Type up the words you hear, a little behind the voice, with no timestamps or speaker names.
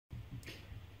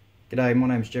G'day, my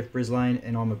name's Jeff Brislane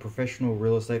and I'm a professional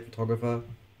real estate photographer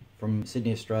from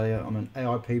Sydney, Australia. I'm an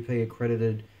AIPP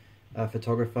accredited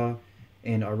photographer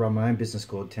and I run my own business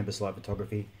called Tempest Light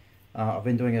Photography. I've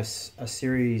been doing a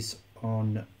series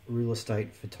on real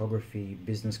estate photography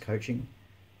business coaching,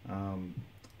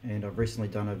 and I've recently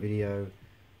done a video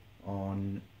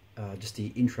on just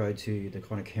the intro to the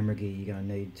kind of camera gear you're going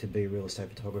to need to be a real estate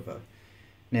photographer.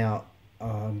 Now,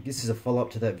 this is a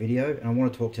follow-up to that video, and I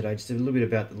want to talk today just a little bit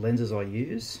about the lenses I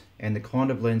use and the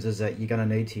kind of lenses that you're going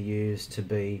to need to use to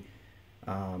be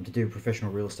to do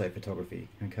professional real estate photography.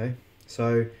 Okay,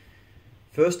 so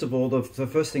first of all, the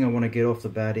first thing I want to get off the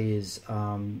bat is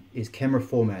camera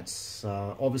formats.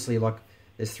 Obviously, like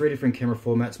there's three different camera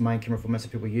formats, main camera formats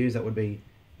that people use. That would be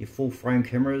your full frame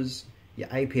cameras, your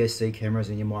APS-C cameras,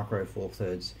 and your micro four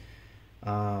thirds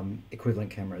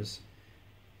equivalent cameras.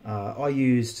 I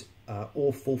used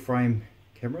all full frame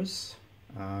cameras.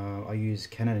 I use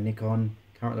Canon and Nikon.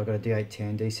 Currently I've got a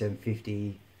D810,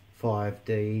 D750,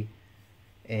 5D,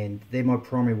 and they're my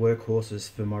primary workhorses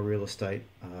for my real estate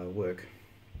work.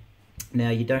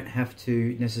 Now, you don't have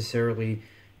to necessarily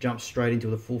jump straight into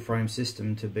the full frame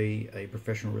system to be a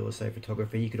professional real estate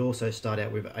photographer. You could also start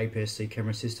out with APS-C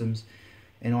camera systems,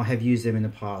 and I have used them in the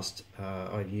past.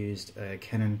 I've used a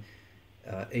Canon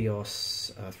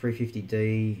EOS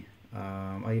 350D.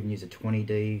 I even used a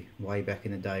 20D way back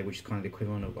in the day, which is kind of the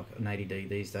equivalent of like an 80D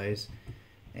these days.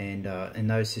 And in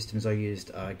those systems I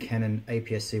used Canon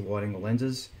APS-C wide-angle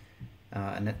lenses,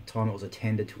 and at the time it was a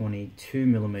 10 to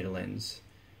 22mm lens,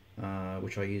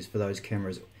 which I used for those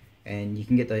cameras. And you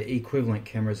can get the equivalent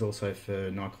cameras also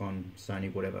for Nikon,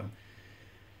 Sony, whatever.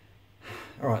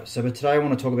 Alright, so but today I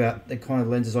want to talk about the kind of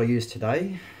lenses I use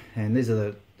today, and these are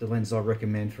the lenses I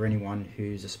recommend for anyone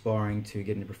who's aspiring to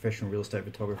get into professional real estate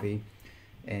photography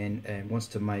and wants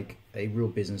to make a real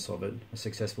business of it, a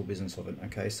successful business of it.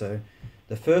 Okay, so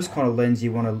the first kind of lens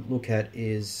you want to look at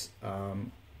is,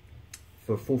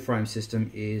 for a full frame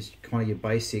system, is kind of your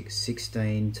basic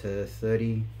 16 to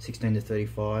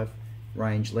 35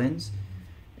 range lens.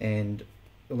 And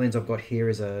the lens I've got here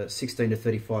is a 16 to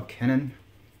 35 Canon,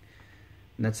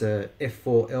 and that's a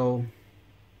f4L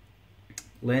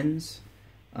lens.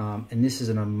 And this is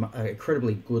an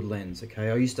incredibly good lens.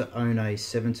 Okay, I used to own a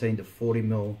 17 to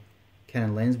 40mm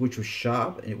Canon lens, which was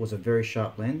sharp, and it was a very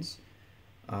sharp lens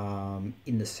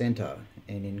in the center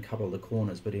and in a couple of the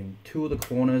corners, but in two of the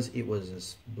corners it was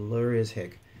as blurry as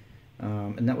heck.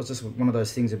 And that was just one of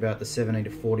those things about the 17 to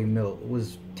 40mm. It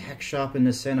was tack sharp in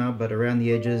the center, but around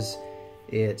the edges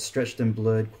it stretched and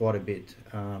blurred quite a bit.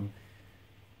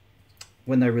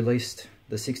 When they released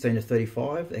the 16 to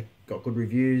 35, they got good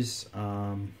reviews.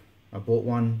 I bought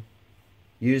one,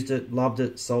 used it, loved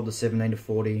it, sold the 17 to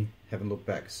 40, haven't looked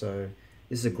back. So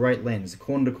this is a great lens. The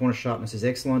corner to corner sharpness is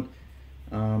excellent,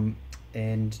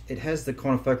 and it has the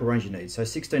kind of focal range you need. So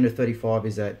 16 to 35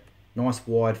 is that nice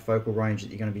wide focal range that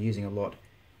you're going to be using a lot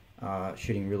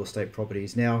shooting real estate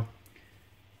properties. Now,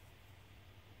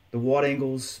 the wide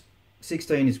angles,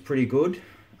 16 is pretty good.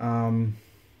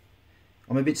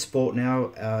 I'm a bit sport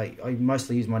now. I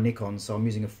mostly use my Nikon, so I'm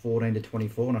using a 14 to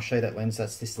 24, and I'll show you that lens.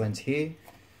 That's this lens here.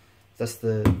 That's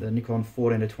the Nikon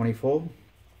 14 to 24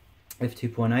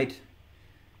 f2.8,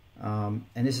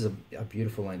 and this is a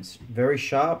beautiful lens. Very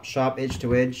sharp edge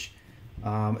to edge.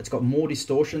 It's got more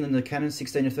distortion than the Canon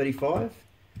 16 to 35,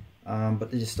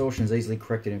 but the distortion is easily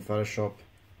corrected in Photoshop,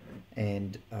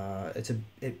 and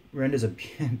it renders a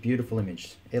beautiful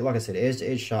image. Like I said, edge to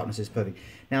edge sharpness is perfect.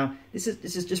 Now, this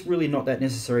is just really not that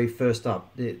necessary first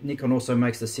up. The Nikon also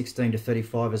makes the 16 to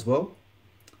 35 as well,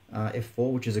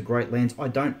 f4, which is a great lens. I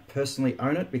don't personally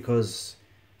own it because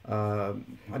I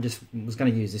just was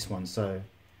going to use this one. So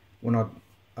when I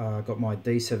got my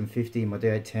D750, my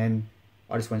D810,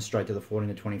 I just went straight to the 14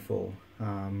 to 24.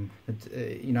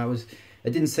 You know,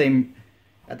 it didn't seem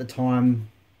at the time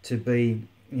to be,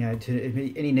 you know,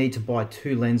 to any need to buy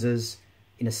two lenses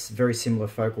in a very similar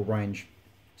focal range.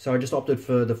 So I just opted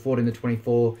for the 14 to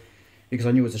 24 because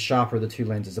I knew it was the sharper of the two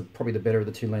lenses, probably the better of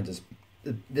the two lenses.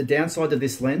 The downside to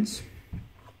this lens,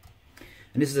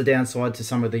 and this is the downside to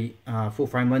some of the full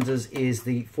frame lenses, is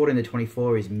the 14 to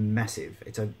 24 is massive.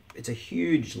 It's a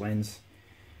huge lens.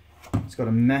 It's got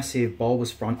a massive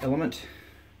bulbous front element.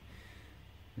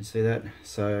 You see that?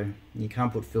 So you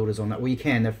can't put filters on that. Well, you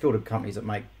can. There are filtered companies that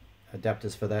make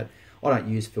adapters for that. I don't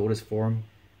use filters for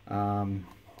them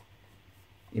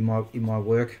in my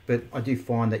work, but I do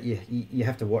find that you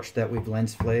have to watch that with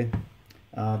lens flare.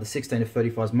 The 16 to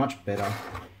 35 is much better.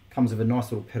 Comes with a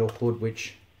nice little pedal hood,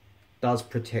 which does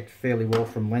protect fairly well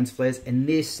from lens flares, and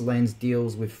this lens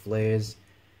deals with flares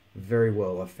very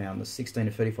well. I've found the 16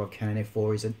 to 35 Canon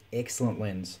f4 is an excellent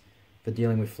lens. for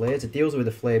dealing with flares. It deals with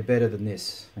a flare better than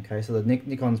this. Okay, so the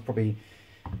Nikon's probably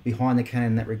behind the Canon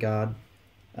in that regard.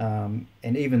 And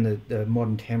even the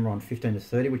modern Tamron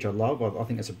 15-30, which I love. I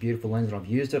think it's a beautiful lens, and I've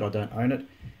used it. I don't own it.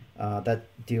 That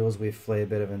deals with flare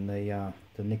better than the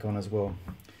Nikon as well.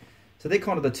 So they're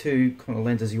kind of the two kind of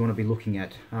lenses you want to be looking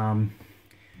at.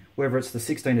 Whether it's the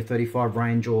 16-35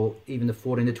 range or even the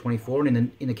 14-24,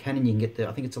 and in the Canon you can get the,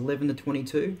 I think it's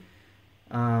 11-22,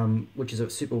 which is a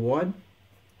super wide.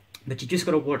 But you just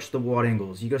got to watch the wide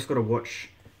angles. You just got to watch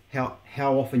how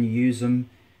often you use them.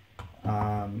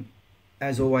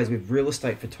 As always with real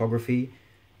estate photography,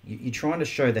 you're trying to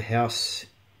show the house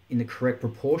in the correct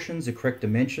proportions, the correct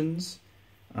dimensions.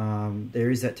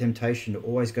 There is that temptation to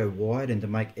always go wide and to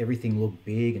make everything look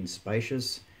big and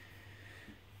spacious.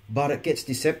 But it gets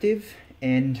deceptive,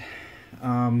 and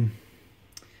I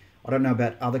don't know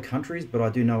about other countries, but I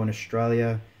do know in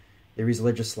Australia there is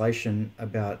legislation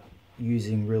about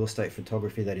using real estate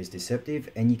photography that is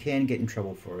deceptive, and you can get in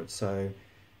trouble for it. So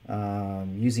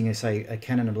using say a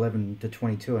Canon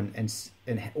 11-22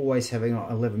 and always having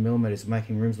 11mm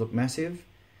making rooms look massive,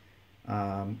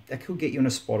 that could get you in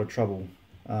a spot of trouble.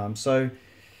 So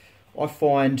I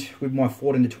find with my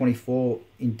 14-24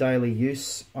 in daily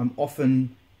use, I'm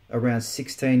often around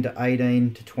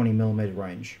 16-18 to 20mm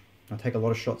range. I take a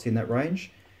lot of shots in that range.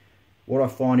 What I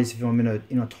find is if I'm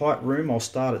in a tight room, I'll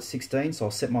start at 16, so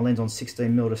I'll set my lens on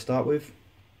 16mm to start with,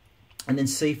 and then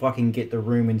see if I can get the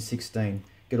room in 16,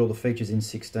 get all the features in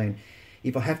 16.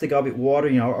 If I have to go a bit wider,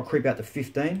 I'll creep out to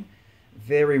 15.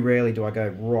 Very rarely do I go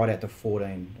right out to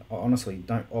 14. I honestly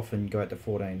don't often go out to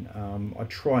 14. I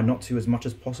try not to as much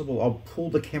as possible. I'll pull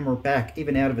the camera back,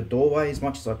 even out of a doorway, as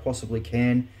much as I possibly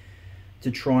can, to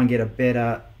try and get a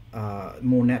better,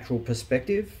 more natural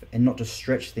perspective and not to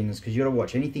stretch things, because you got to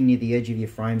watch anything near the edge of your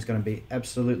frame is going to be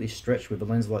absolutely stretched with a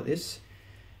lens like this,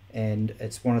 and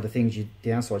it's one of the things you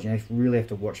downside. You really have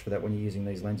to watch for that when you're using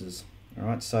these lenses. All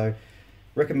right, so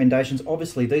recommendations.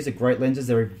 Obviously, these are great lenses.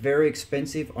 They're very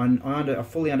expensive. I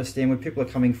fully understand when people are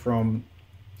coming from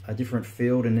a different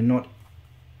field and they're not,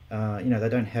 they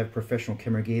don't have professional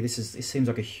camera gear. This seems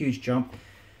like a huge jump.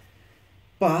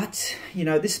 But,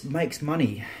 this makes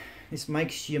money. This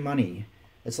makes you money.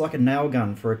 It's like a nail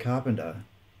gun for a carpenter.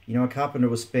 A carpenter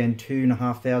will spend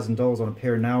 $2,500 on a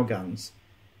pair of nail guns,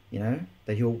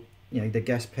 that he'll, the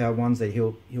gas-powered ones that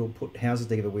he'll put houses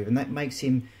together with, and that makes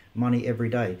him money every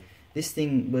day. This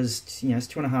thing was, it's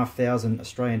 $2,500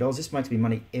 Australian dollars. This makes me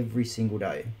money every single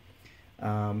day.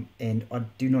 And I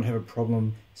do not have a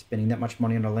problem spending that much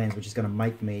money on a lens which is going to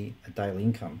make me a daily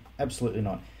income. Absolutely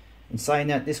not. In saying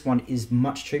that, this one is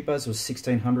much cheaper. So it was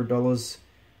 $1,600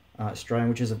 Australian,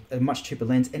 which is a much cheaper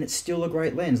lens, and it's still a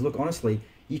great lens. Look, honestly,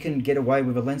 you can get away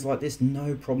with a lens like this,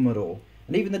 no problem at all.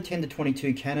 And even the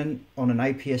 10-22 Canon on an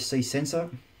APS-C sensor,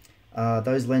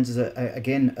 those lenses are,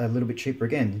 again, a little bit cheaper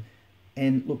again.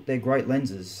 And look, they're great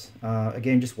lenses.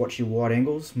 Again, just watch your wide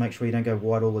angles. Make sure you don't go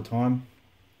wide all the time,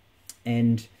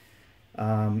 and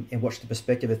watch the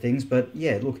perspective of things. But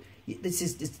yeah, look,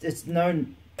 it's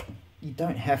known. You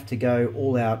don't have to go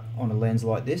all out on a lens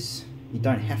like this. You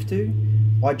don't have to.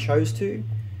 I chose to.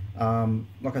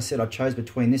 Like I said, I chose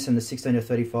between this and the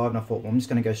 16-35, and I thought, well, I'm just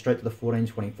going to go straight to the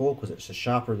 14-24 because it's the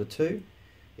sharper of the two.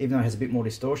 Even though it has a bit more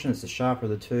distortion, it's the sharper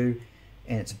of the two,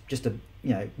 and it's just a,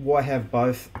 why have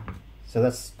both? So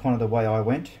that's kind of the way I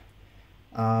went.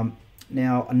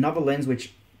 Now, another lens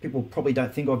which people probably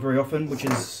don't think of very often, which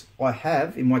is I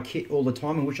have in my kit all the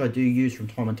time, and which I do use from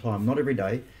time to time, not every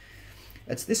day.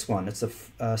 It's this one. It's a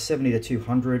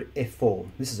 70-200 f4.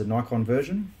 This is a Nikon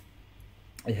version.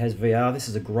 It has VR. This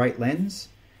is a great lens.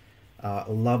 I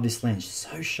love this lens.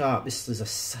 So sharp. This is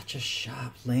such a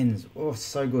sharp lens. Oh,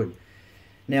 so good.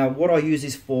 Now, what I use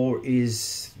this for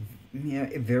is,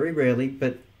 very rarely,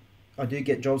 but I do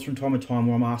get jobs from time to time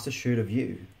where I'm asked to shoot a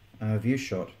view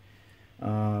shot.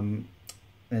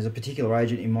 There's a particular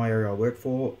agent in my area I work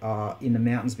for, in the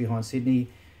mountains behind Sydney,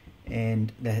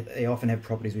 and they often have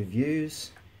properties with views,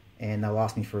 and they'll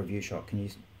ask me for a view shot.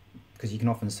 Because you can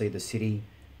often see the city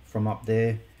from up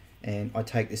there, and I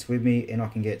take this with me, and I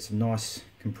can get some nice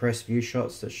compressed view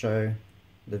shots that show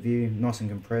the view nice and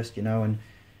compressed,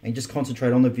 and just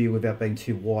concentrate on the view without being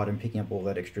too wide and picking up all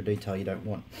that extra detail you don't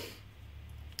want.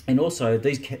 And also,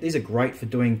 these are great for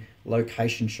doing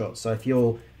location shots. So if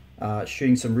you're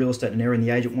shooting some real estate in an area and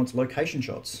the agent wants location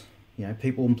shots,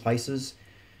 people and places,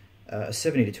 a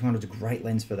 70-200 is a great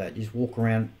lens for that. You just walk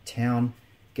around town,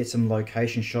 get some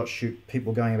location shots, shoot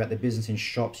people going about their business in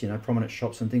shops, prominent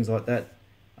shops and things like that,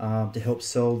 to help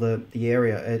sell the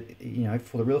area,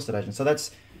 for the real estate agent. So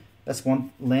that's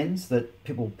one lens that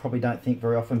people probably don't think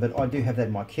very often, but I do have that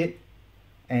in my kit.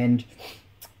 And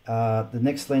The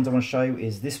next lens I want to show you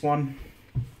is this one.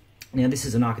 Now this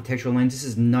is an architectural lens. This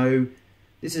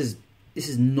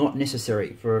is not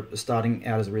necessary for starting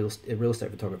out as a real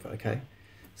estate photographer. Okay,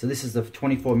 so this is the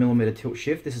 24mm tilt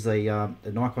shift. This is a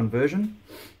Nikon version.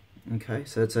 Okay,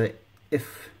 so it's a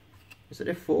is it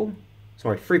f4?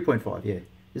 Sorry, 3.5. Yeah,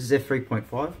 this is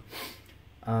f3.5,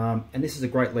 and this is a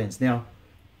great lens. Now,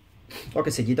 like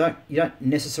I said, you don't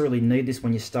necessarily need this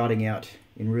when you're starting out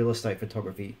in real estate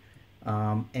photography.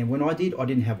 And when I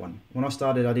didn't have one. When I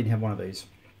started, I didn't have one of these.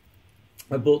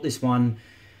 I bought this one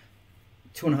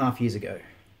 2.5 years ago,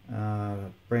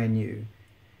 brand new.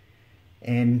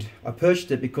 And I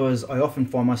purchased it because I often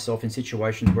find myself in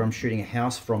situations where I'm shooting a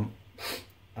house from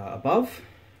above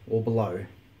or below.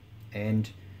 And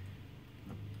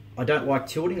I don't like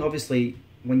tilting. Obviously,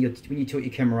 when you tilt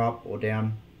your camera up or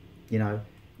down, you know,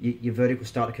 your verticals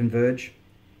start to converge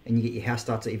and you get your house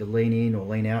start to either lean in or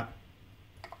lean out.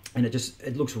 And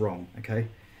it looks wrong, okay?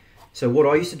 So what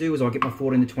I used to do was I'd get my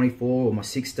 14 to 24 or my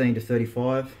 16 to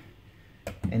 35,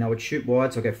 and I would shoot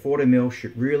wide. So I'd go 40mm,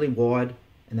 shoot really wide,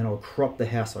 and then I would crop the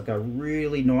house. I'd go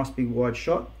really nice big wide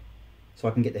shot so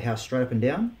I can get the house straight up and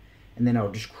down, and then I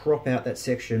would just crop out that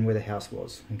section where the house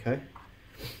was, okay?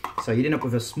 So you'd end up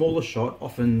with a smaller shot,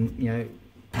 often, you know,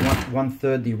 one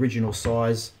third the original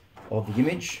size of the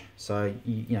image. So,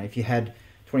 you know, if you had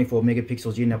 24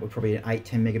 megapixels, you end up with probably an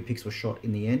 8-10 megapixel shot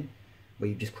in the end, where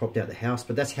you've just cropped out the house.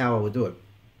 But that's how I would do it.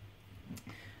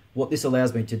 What this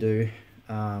allows me to do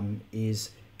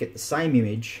is get the same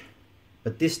image,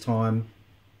 but this time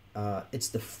it's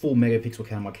the full megapixel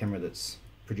count of my camera that's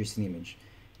producing the image.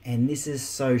 And this is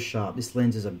so sharp. This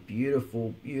lens is a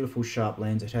beautiful, beautiful sharp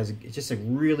lens. It's just a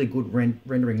really good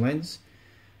rendering lens.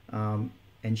 And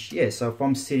yeah, so if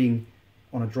I'm sitting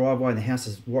on a driveway and the house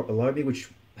is right below me, which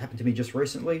happened to me just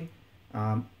recently,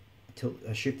 I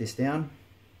shift this down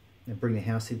and bring the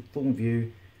house in full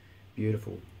view.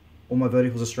 Beautiful. All my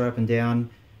verticals are straight up and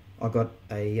down. I got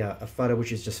a photo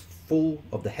which is just full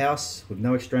of the house with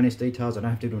no extraneous details. I don't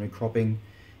have to do any cropping,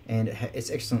 and it's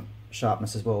excellent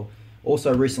sharpness as well.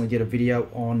 Also recently did a video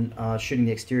on shooting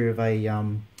the exterior of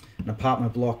an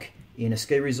apartment block in a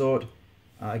ski resort.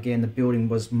 Again, the building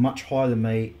was much higher than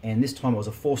me, and this time it was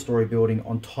a 4-story building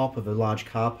on top of a large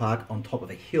car park on top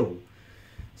of a hill.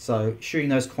 So shooting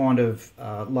those kind of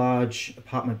large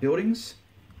apartment buildings,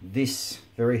 this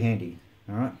very handy.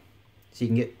 All right, so you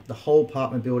can get the whole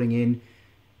apartment building in,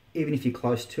 even if you're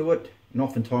close to it. And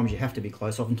oftentimes you have to be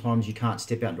close. Oftentimes you can't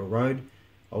step out into a road.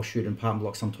 I'll shoot an apartment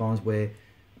block sometimes where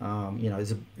you know,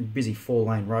 there's a busy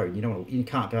 4-lane road. You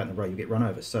can't go out in the road, you get run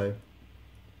over. So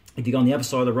if you go on the other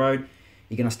side of the road,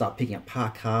 you're going to start picking up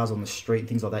parked cars on the street and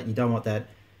things like that. You don't want that.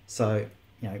 So,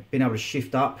 you know, being able to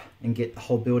shift up and get the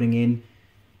whole building in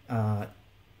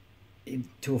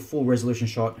to a full resolution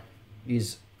shot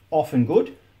is often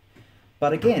good.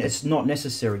 But again, it's not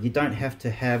necessary. You don't have to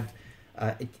have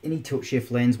any tilt shift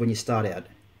lens when you start out.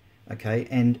 Okay,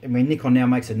 and I mean, Nikon now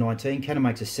makes a 19, Canon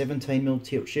makes a 17mm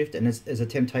tilt shift, and there's a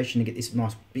temptation to get this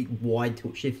nice big wide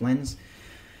tilt shift lens.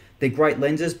 They're great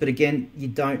lenses, but again, you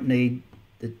don't need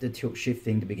the tilt shift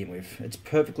thing to begin with.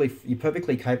 You're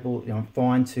perfectly capable, you know,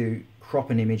 fine to crop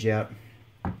an image out,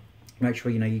 make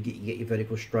sure, you know, you get your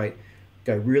vertical straight,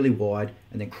 go really wide,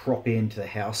 and then crop into the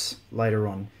house later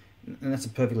on. And that's a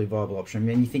perfectly viable option. I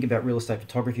mean, you think about real estate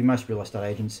photography, most real estate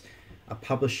agents are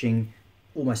publishing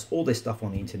almost all their stuff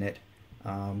on the internet.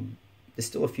 There's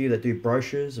still a few that do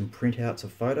brochures and printouts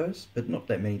of photos, but not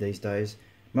that many these days.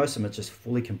 Most of them are just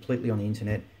fully, completely on the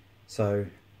internet. So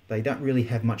they don't really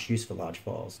have much use for large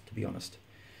files, to be honest.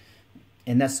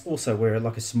 And that's also where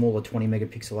like a smaller 20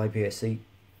 megapixel APS-C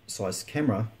size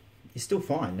camera is still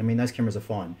fine. I mean, those cameras are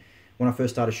fine. When I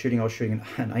first started shooting, I was shooting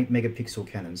an 8 megapixel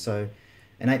Canon. So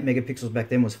an 8 megapixels back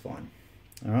then was fine.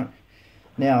 All right.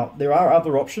 Now, there are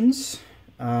other options.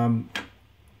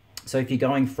 So if you're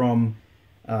going from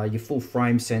your full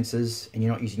frame sensors and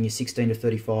you're not using your 16 to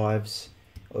 35s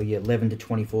or your 11 to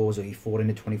 24s or your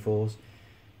 14 to 24s,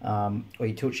 or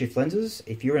your tilt shift lenses,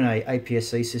 if you're in a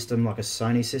APS-C system like a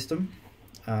Sony system,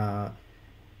 or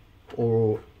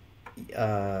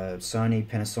Sony,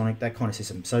 Panasonic, that kind of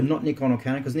system. So not Nikon or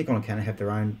Canon, because Nikon or Canon have their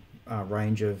own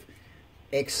range of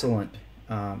excellent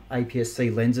APS-C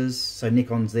lenses. So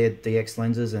Nikon's their DX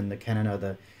lenses, and the Canon are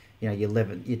the, you know,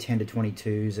 your 10 to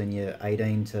 22s and your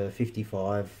 18 to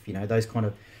 55. You know, those kind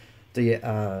of the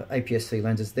APS-C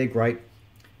lenses. They're great,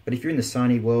 but if you're in the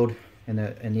Sony world and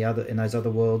those other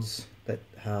worlds that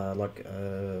like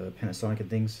Panasonic and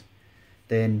things,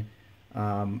 then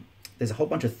there's a whole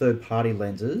bunch of third-party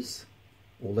lenses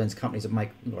or lens companies that make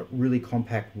like really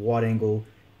compact, wide-angle,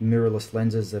 mirrorless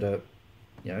lenses that are,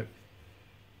 you know,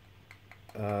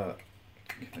 can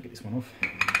I get this one off?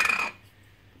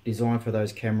 Designed for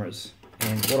those cameras.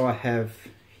 And what I have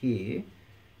here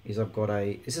is I've got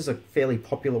this is a fairly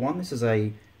popular one. This is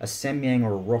a Samyang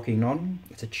or a Rocky Non.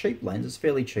 It's a cheap lens. It's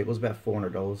fairly cheap. It was about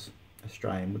 $400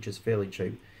 Australian, which is fairly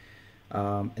cheap.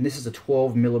 And this is a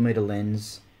 12mm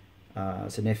lens.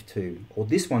 It's an f2. Or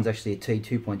this one's actually a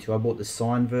T2.2. I bought the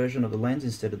signed version of the lens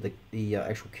instead of the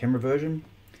actual camera version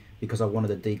because I wanted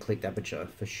a declicked aperture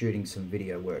for shooting some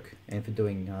video work and for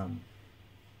doing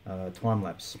time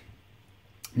lapse.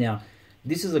 Now,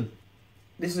 this is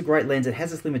a great lens. It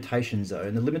has its limitations though,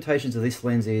 and the limitations of this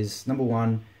lens is number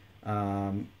one,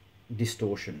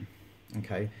 distortion.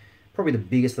 Okay, probably the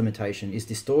biggest limitation is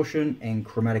distortion and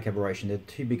chromatic aberration. They're the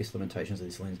two biggest limitations of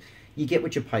this lens. You get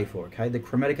what you pay for. Okay, the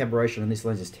chromatic aberration on this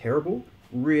lens is terrible,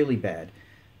 really bad,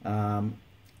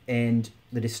 and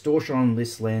the distortion on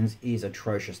this lens is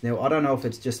atrocious. Now, I don't know if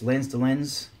it's just lens to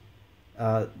lens,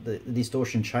 the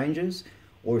distortion changes,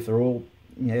 or if they're all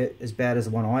as bad as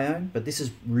the one I own, but this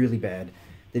is really bad.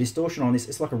 The distortion on this,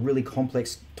 it's like a really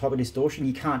complex type of distortion.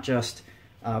 You can't just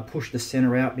push the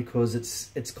center out because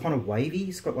it's kind of wavy.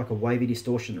 It's got like a wavy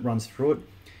distortion that runs through it.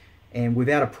 And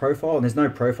without a profile, and there's no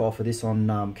profile for this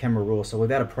on Camera Raw, so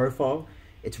without a profile,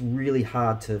 it's really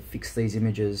hard to fix these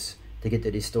images to get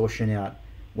the distortion out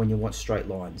when you want straight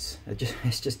lines. It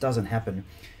just doesn't happen.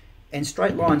 And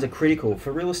straight lines are critical.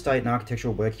 For real estate and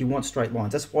architectural work, you want straight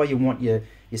lines. That's why you want your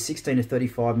 16 to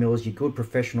 35 mils, your good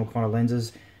professional kind of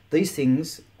lenses. These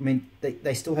things, I mean,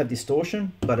 they still have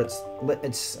distortion, but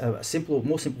it's a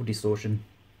more simple distortion.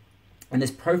 And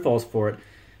there's profiles for it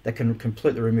that can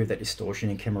completely remove that distortion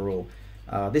in Camera Raw.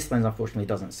 This lens unfortunately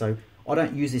doesn't. So I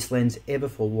don't use this lens ever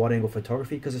for wide angle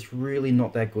photography because it's really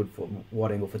not that good for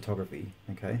wide angle photography.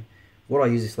 Okay, what I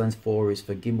use this lens for is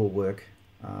for gimbal work,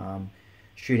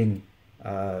 shooting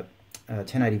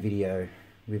 1080 video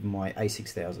with my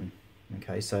A6000.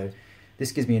 Okay, so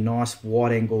this gives me a nice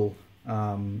wide angle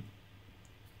option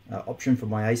for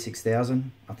my A6000.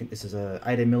 I think this is a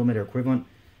 18mm equivalent,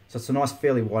 so it's a nice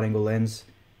fairly wide angle lens,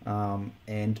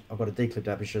 and I've got a declipped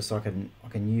aperture, so I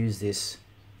can use this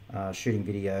shooting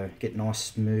video, get nice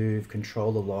smooth,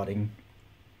 control the lighting.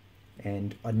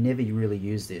 And I never really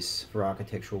use this for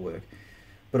architectural work,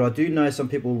 but I do know some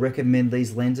people recommend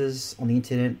these lenses on the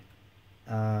internet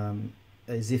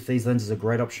as if these lenses are a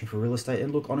great option for real estate.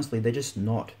 And look, honestly, they're just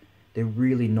not. They're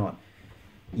really not.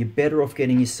 You're better off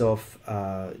getting yourself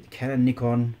Canon,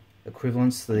 Nikon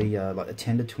equivalents, the like the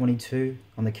 10 to 22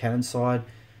 on the Canon side.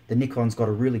 The Nikon's got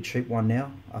a really cheap one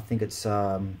now. I think it's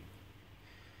 12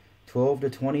 to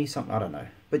 20 something. I don't know,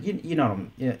 but you know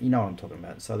what I'm talking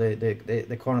about. So they're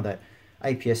kind of that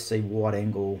APS-C wide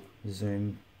angle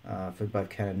zoom for both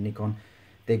Canon and Nikon.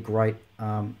 They're great.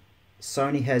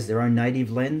 Sony has their own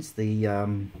native lens. The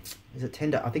is it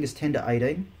 10 to, I think it's 10 to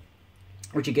 18,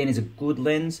 which again is a good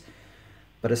lens,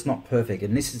 but it's not perfect.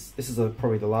 And this is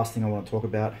probably the last thing I want to talk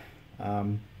about.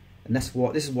 And this is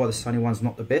why the Sony one's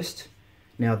not the best.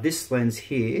 Now this lens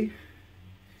here,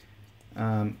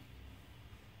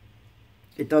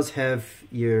 it does have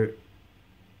your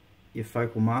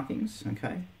focal markings,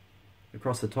 okay,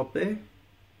 across the top there.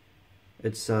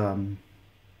 It's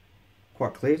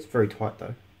quite clear. It's very tight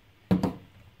though.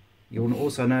 You'll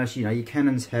also notice, your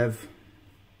Canons have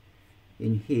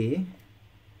in here,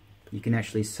 you can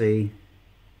actually see,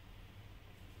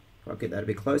 if I get that a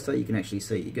bit closer, you can actually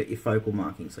see you get your focal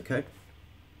markings, okay?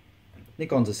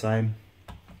 Nikon's the same.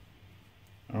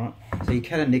 Alright, so your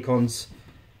Canon Nikons,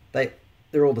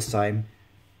 they're all the same.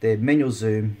 They're manual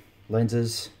zoom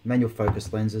lenses, manual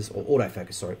focus lenses, or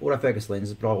autofocus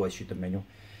lenses, but I always shoot them manual.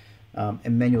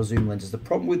 And manual zoom lenses. The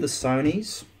problem with the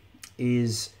Sonys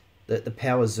is the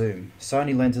power zoom.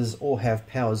 Sony lenses all have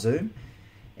power zoom,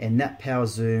 and that power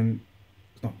zoom,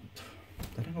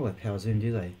 they don't all have power zoom,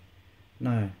 do they?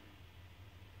 No,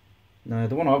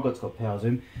 the one I've got's got power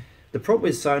zoom. The problem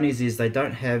with Sonys is they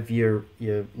don't have your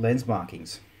lens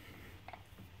markings,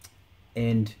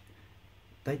 and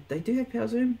they do have power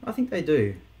zoom. I think they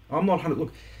do. I'm not 100.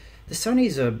 Look, the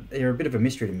Sonys are a bit of a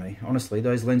mystery to me. Honestly,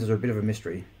 those lenses are a bit of a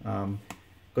mystery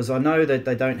because I know that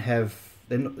they don't have.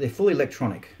 They're fully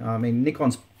electronic. I mean,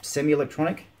 Nikon's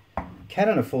semi-electronic.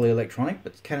 Canon are fully electronic,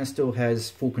 but Canon still has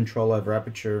full control over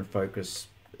aperture, focus,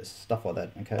 stuff like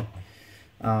that. Okay.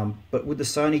 But with the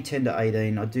Sony 10 to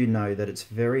 18, I do know that it's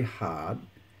very hard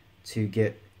to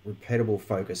get repeatable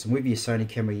focus. And with your Sony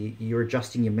camera, you're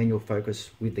adjusting your manual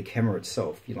focus with the camera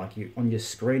itself. You on your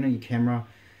screen on your camera,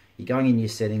 you're going in your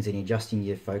settings and you're adjusting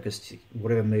your focus to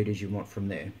whatever meters you want from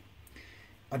there.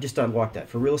 I just don't like that.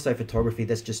 For real estate photography,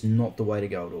 that's just not the way to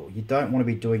go at all. You don't want to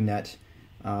be doing that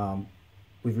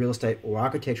with real estate or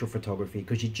architectural photography,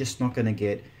 because you're just not going to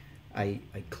get a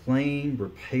clean,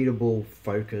 repeatable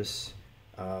focus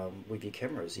with your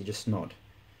cameras. You're just not.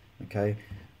 Okay,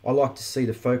 I like to see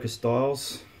the focus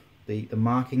dials, the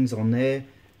markings on there,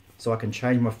 so I can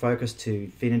change my focus to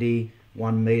infinity,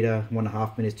 1 meter,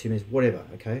 1.5 meters, 2 meters, whatever.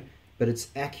 Okay, but it's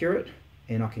accurate,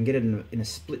 and I can get it in a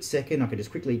split second. I can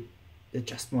just quickly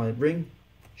adjust my ring,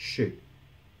 shoot.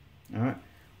 All right,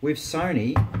 with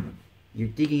Sony, you're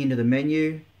digging into the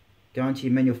menu, going to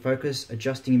your manual focus,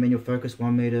 adjusting your manual focus,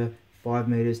 1 meter, 5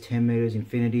 meters, 10 meters,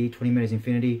 infinity, 20 meters,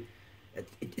 infinity.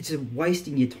 It's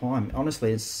wasting your time.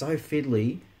 Honestly, it's so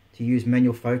fiddly to use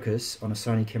manual focus on a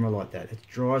Sony camera like that. It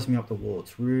drives me up the wall.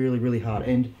 It's really, really hard.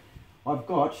 And I'll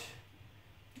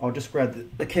just grab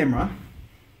the camera.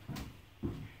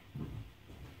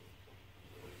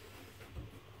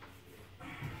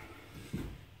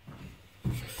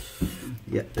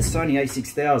 Yeah, the Sony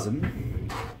a6000,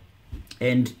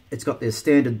 and it's got the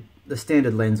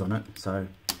standard lens on it. So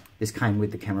this came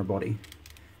with the camera body.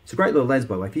 It's a great little lens,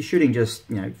 by the way. If you're shooting just,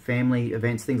 you know, family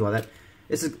events, things like that,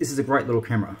 this is a great little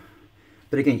camera.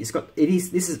 But again,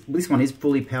 this one is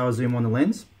fully power zoom on the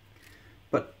lens,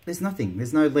 but there's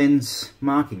no lens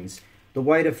markings. The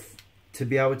way to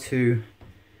be able to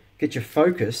get your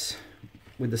focus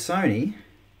with the Sony,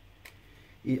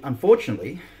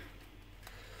 unfortunately,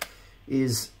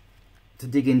 is to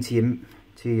dig into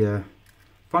your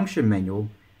function manual,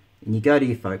 and you go to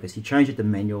your focus, you change it to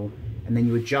manual, and then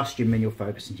you adjust your manual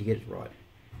focus and you get it right.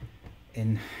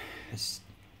 And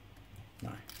no,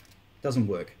 it doesn't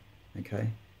work. Okay,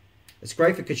 it's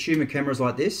great for consumer cameras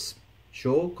like this,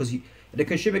 sure, because in a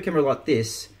consumer camera like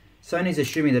this, Sony's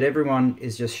assuming that everyone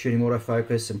is just shooting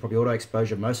autofocus and probably auto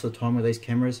exposure most of the time with these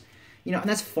cameras, you know, and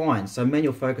that's fine. So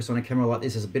manual focus on a camera like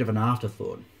this is a bit of an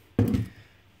afterthought.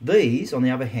 These, on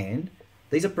the other hand,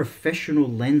 these are professional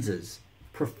lenses.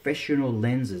 Professional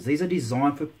lenses. These are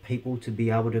designed for people to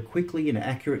be able to quickly and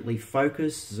accurately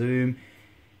focus, zoom,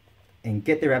 and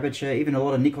get their aperture. Even a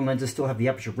lot of Nikon lenses still have the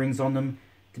aperture rings on them,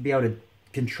 to be able to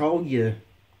control your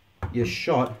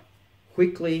shot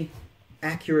quickly,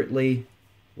 accurately,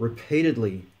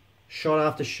 repeatedly, shot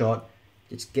after shot.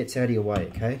 It just gets out of your way,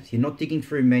 okay? So you're not digging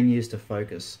through menus to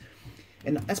focus.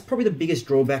 And that's probably the biggest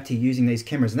drawback to using these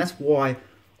cameras, and that's why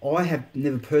I have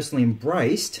never personally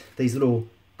embraced these little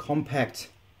compact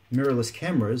mirrorless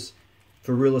cameras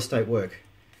for real estate work.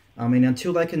 I mean,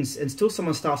 until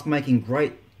someone starts making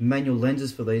great manual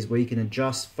lenses for these, where you can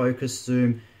adjust focus,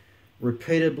 zoom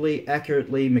repeatedly,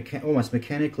 accurately, almost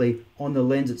mechanically on the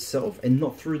lens itself and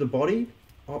not through the body,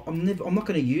 I'm not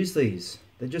going to use these.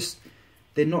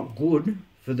 They're not good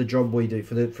for the job we do,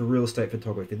 for real estate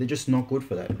photography. They're just not good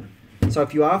for that. So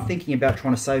if you are thinking about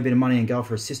trying to save a bit of money and go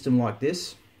for a system like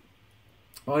this,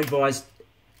 I advise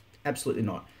absolutely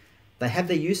not. They have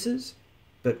their uses,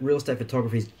 but real estate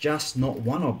photography is just not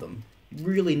one of them.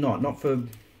 Really not. Not for,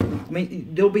 I mean,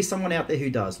 there'll be someone out there who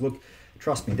does. Look,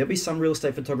 trust me, there'll be some real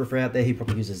estate photographer out there who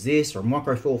probably uses this, or a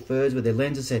Micro Four Thirds with their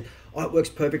lens and said, oh, it works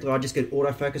perfectly. I just get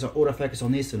autofocus. I autofocus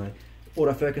on this and I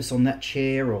autofocus on that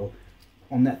chair or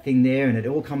on that thing there, and it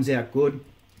all comes out good.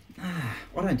 I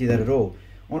don't do that at all.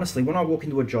 Honestly, when I walk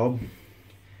into a job,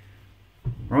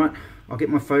 right, I'll get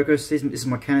my focus. This is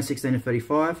my Canon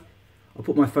 16-35. I'll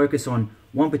put my focus on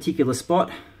one particular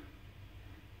spot.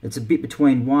 It's a bit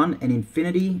between 1 and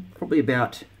infinity, probably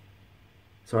about,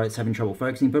 sorry, it's having trouble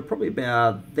focusing, but probably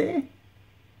about there,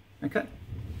 okay?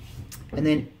 And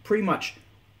then pretty much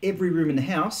every room in the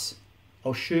house,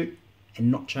 I'll shoot and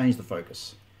not change the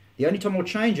focus. The only time I'll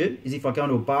change it is if I go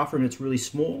into a bathroom that's really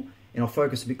small and I'll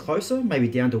focus a bit closer, maybe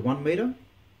down to 1 meter.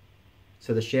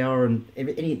 So the shower and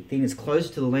anything that's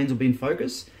closer to the lens will be in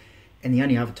focus. And the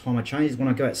only other time I change is when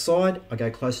I go outside, I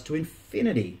go closer to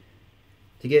infinity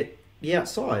to get the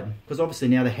outside. Because obviously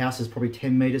now the house is probably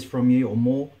 10 meters from you or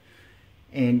more.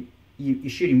 And you're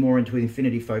shooting more into an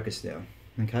infinity focus now,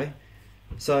 okay?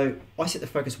 So I set the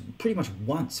focus pretty much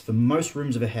once for most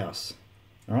rooms of a house,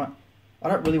 all right? I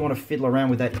don't really want to fiddle around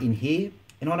with that in here,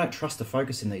 and I don't trust the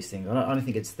focus in these things. I don't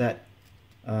think it's that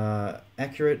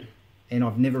accurate, and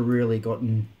I've never really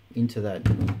gotten into that.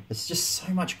 It's just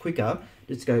so much quicker.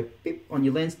 Just go beep on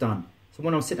your lens, done. So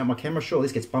when I'm setting up my camera, sure,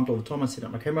 this gets bumped all the time. I set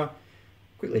up my camera,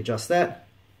 quickly adjust that,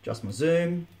 adjust my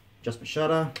zoom, adjust my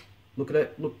shutter, look at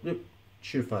it, look,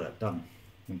 shoot a photo, done.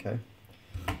 Okay.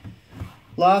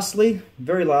 Lastly,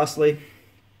 very lastly,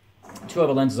 two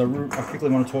other lenses I quickly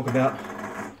want to talk about.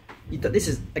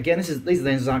 These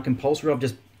lenses aren't compulsory. I've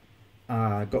just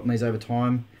gotten these over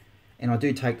time, and I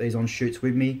do take these on shoots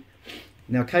with me.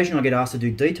 Now, occasionally I get asked to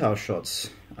do detail shots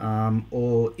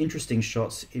or interesting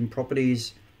shots in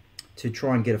properties to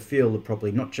try and get a feel of the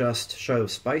property, not just show the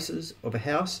spaces of a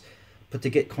house, but to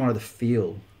get kind of the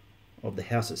feel of the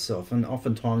house itself. And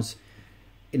oftentimes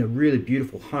in a really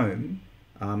beautiful home,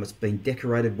 it's been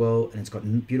decorated well and it's got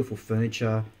beautiful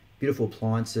furniture, beautiful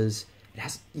appliances. It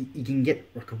has, you can get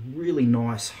like a really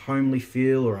nice homely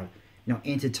feel, or a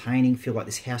entertaining feel, like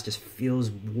this house just feels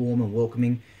warm and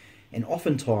welcoming. And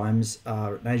oftentimes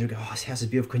neighbours will go, oh, this house is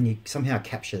beautiful, can you somehow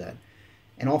capture that?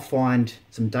 And I'll find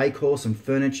some decor, some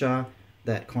furniture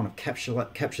that kind of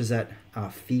captures that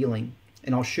feeling,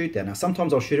 and I'll shoot that. Now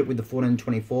sometimes I'll shoot it with the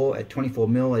 14-24 at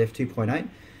 24mm at f2.8.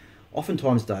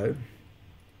 Oftentimes though,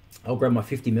 I'll grab my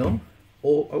 50mm,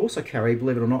 or I also carry,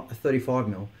 believe it or not, a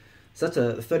 35mm. So that's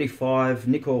a 35,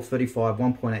 Nikon 35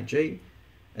 1.8G,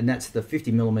 and that's the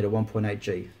 50mm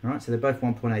 1.8G. All right, so they're both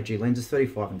 1.8G lenses,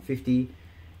 35 and 50,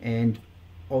 and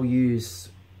I'll use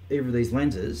either of these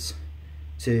lenses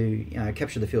to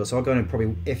capture the feel. So I'll go into probably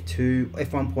f2,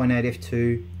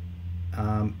 f1.8,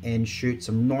 f2, and shoot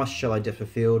some nice shallow depth of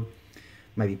field.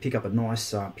 Maybe pick up a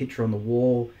nice picture on the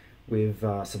wall with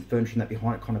some furniture in that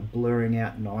behind it, kind of blurring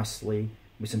out nicely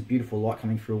with some beautiful light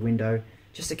coming through a window,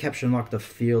 just to capture like the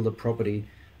feel of the property.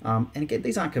 And again,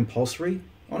 these aren't compulsory,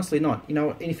 honestly not.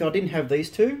 And if I didn't have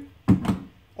these two,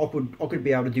 I could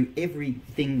be able to do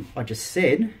everything I just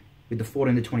said with the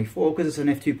 14-24, because it's an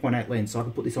f2.8 lens. So I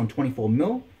could put this on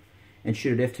 24mm and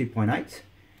shoot at f2.8.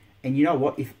 And you know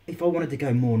what? If I wanted to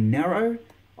go more narrow,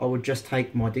 I would just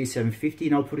take my D750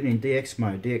 and I'll put it in DX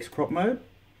mode, DX crop mode.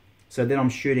 So then I'm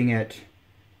shooting at,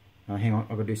 hang on, I've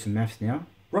got to do some maths now,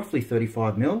 roughly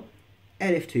 35mm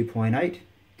at f2.8,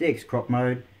 DX crop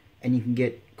mode, and you can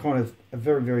get kind of a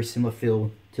very, very similar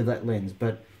feel to that lens.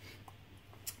 But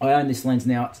I own this lens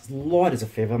now. It's as light as a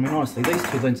feather. I mean, honestly, these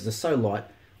two lenses are so light.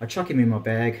 I chuck them in my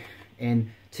bag,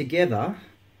 and together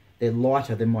they're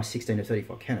lighter than my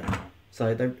 16-35 Canon.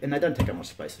 So they don't take up much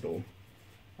space at all.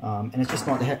 And it's just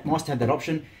nice to have that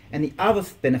option. And the other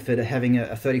benefit of having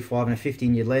a 35 and a 50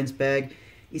 in your lens bag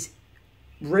is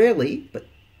rarely, but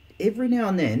every now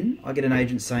and then, I get an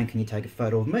agent saying, can you take a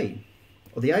photo of me?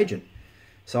 Or the agent.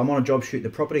 So I'm on a job shooting the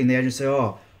property, and the agent say,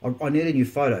 oh, I need a new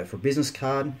photo for a business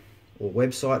card or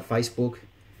website, Facebook.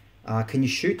 Can you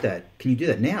shoot that? Can you do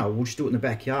that now? We'll just do it in the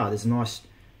backyard. There's a nice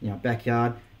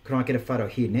backyard. Can I get a photo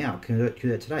here now? Can I do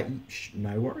that today?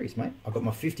 No worries, mate. I've got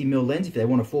my 50mm lens if they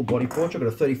want a full body portrait. I've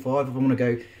got a 35 if I want to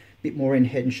go a bit more in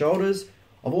head and shoulders.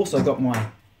 I've also got my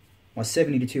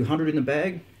 70-200 in the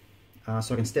bag,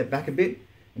 so I can step back a bit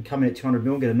and come in at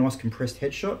 200mm, get a nice compressed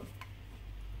headshot.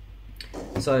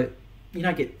 So you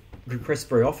don't get compressed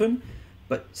very often,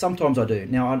 but sometimes I do.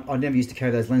 Now, I never used to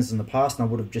carry those lenses in the past, and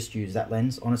I would have just used that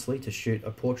lens, honestly, to shoot a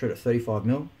portrait at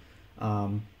 35mm.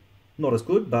 Not as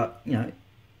good, but,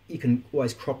 you can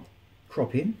always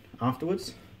crop in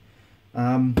afterwards.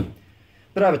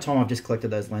 But over time, I've just collected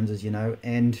those lenses,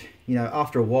 and,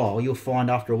 after a while, you'll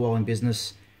find after a while in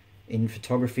business, in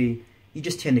photography, you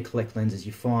just tend to collect lenses.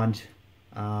 You find,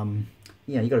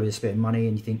 you got a bit of spare money,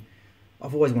 and you think,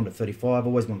 I've always wanted a 35, I've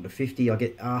always wanted a 50. I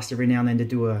get asked every now and then to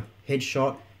do a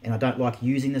headshot, and I don't like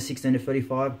using the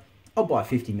 16-35. I'll buy a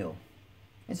 50mm.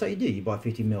 And so you buy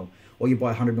 50mm, or you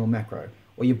buy a 100mm macro,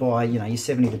 or you buy, your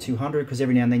 70-200, because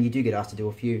every now and then you do get asked to do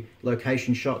a few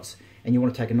location shots, and you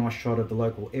want to take a nice shot of the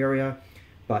local area,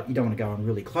 but you don't want to go in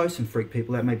really close and freak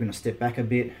people out. Maybe you want to step back a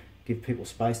bit, give people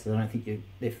space that they don't think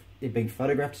they're being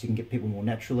photographed, so you can get people more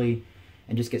naturally,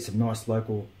 and just get some nice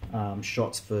local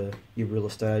shots for your real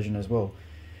estate agent as well.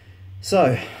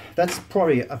 So that's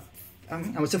probably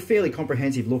it's a fairly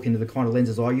comprehensive look into the kind of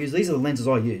lenses I use. These are the lenses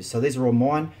I use, so these are all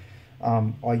mine.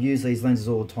 I use these lenses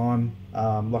all the time.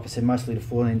 Like I said, mostly the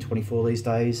 14-24 these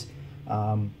days,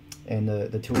 and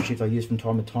the tilt shift I use from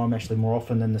time to time, actually more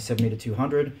often than the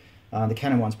 70-200. The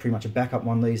Canon one's pretty much a backup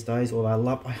one these days,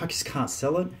 although I just can't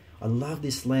sell it. I love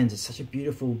this lens. It's such a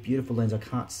beautiful, beautiful lens. I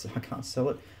can't sell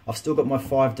it. I've still got my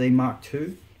 5D Mark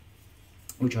II,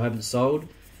 which I haven't sold.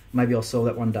 Maybe I'll sell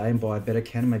that one day and buy a better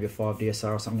Canon, maybe a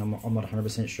 5DSR or something. I'm not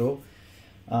 100% sure.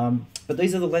 But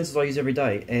these are the lenses I use every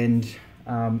day, and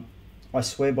I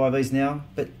swear by these now.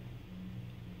 But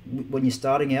when you're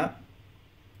starting out,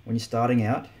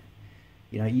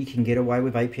 you can get away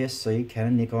with APS-C,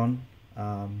 Canon, Nikon.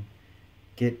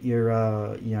 Get your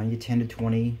your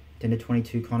 10-20,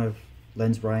 10-22 kind of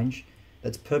lens range.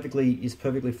 Is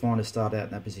perfectly fine to start out in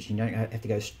that position. You don't have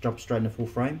to jump straight into full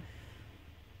frame.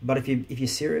 But if you're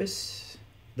serious,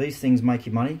 these things make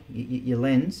you money. Your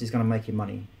lens is going to make you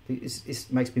money. It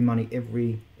makes me money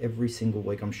every single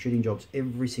week. I'm shooting jobs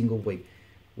every single week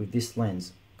with this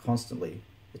lens constantly.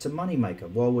 It's a money maker.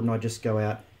 Why wouldn't I just go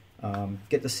out,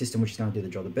 get the system which is going to do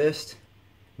the job the best,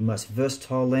 the most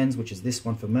versatile lens, which is this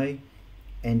one for me,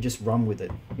 and just run with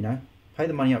it, you know. Pay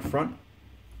the money up front,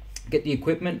 get the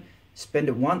equipment, spend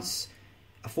it once.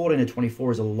 A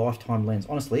 14-24 is a lifetime lens.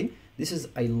 Honestly, this is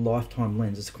a lifetime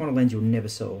lens. It's the kind of lens you'll never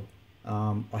sell.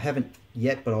 I haven't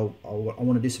yet, but I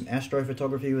want to do some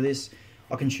astrophotography with this.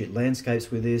 I can shoot landscapes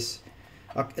with this.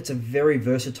 It's a very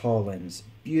versatile lens.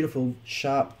 Beautiful,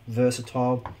 sharp,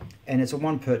 versatile, and it's a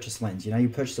one purchase lens. You know, you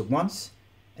purchase it once,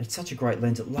 and it's such a great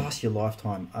lens. It lasts your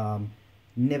lifetime.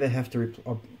 Never have to,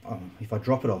 if I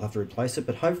drop it, I'll have to replace it,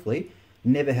 but hopefully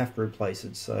never have to replace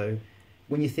it. So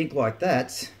when you think like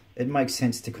that, it makes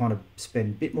sense to kind of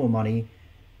spend a bit more money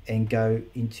and go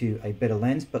into a better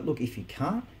lens. But look, if you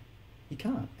can't, you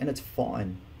can't, and it's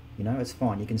fine. You know, it's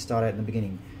fine. You can start out in the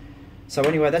beginning. So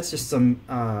anyway, that's just some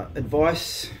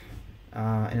advice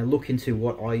and a look into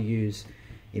what I use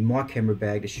in my camera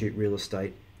bag to shoot real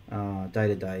estate day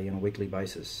to day on a weekly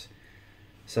basis.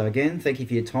 So again, thank you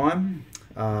for your time.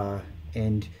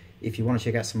 And if you want to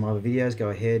check out some other videos, go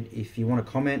ahead. If you want to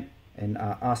comment and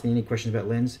ask me any questions about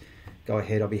lens, go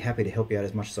ahead. I'll be happy to help you out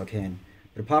as much as I can.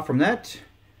 But apart from that,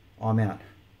 I'm out.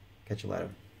 Catch you later.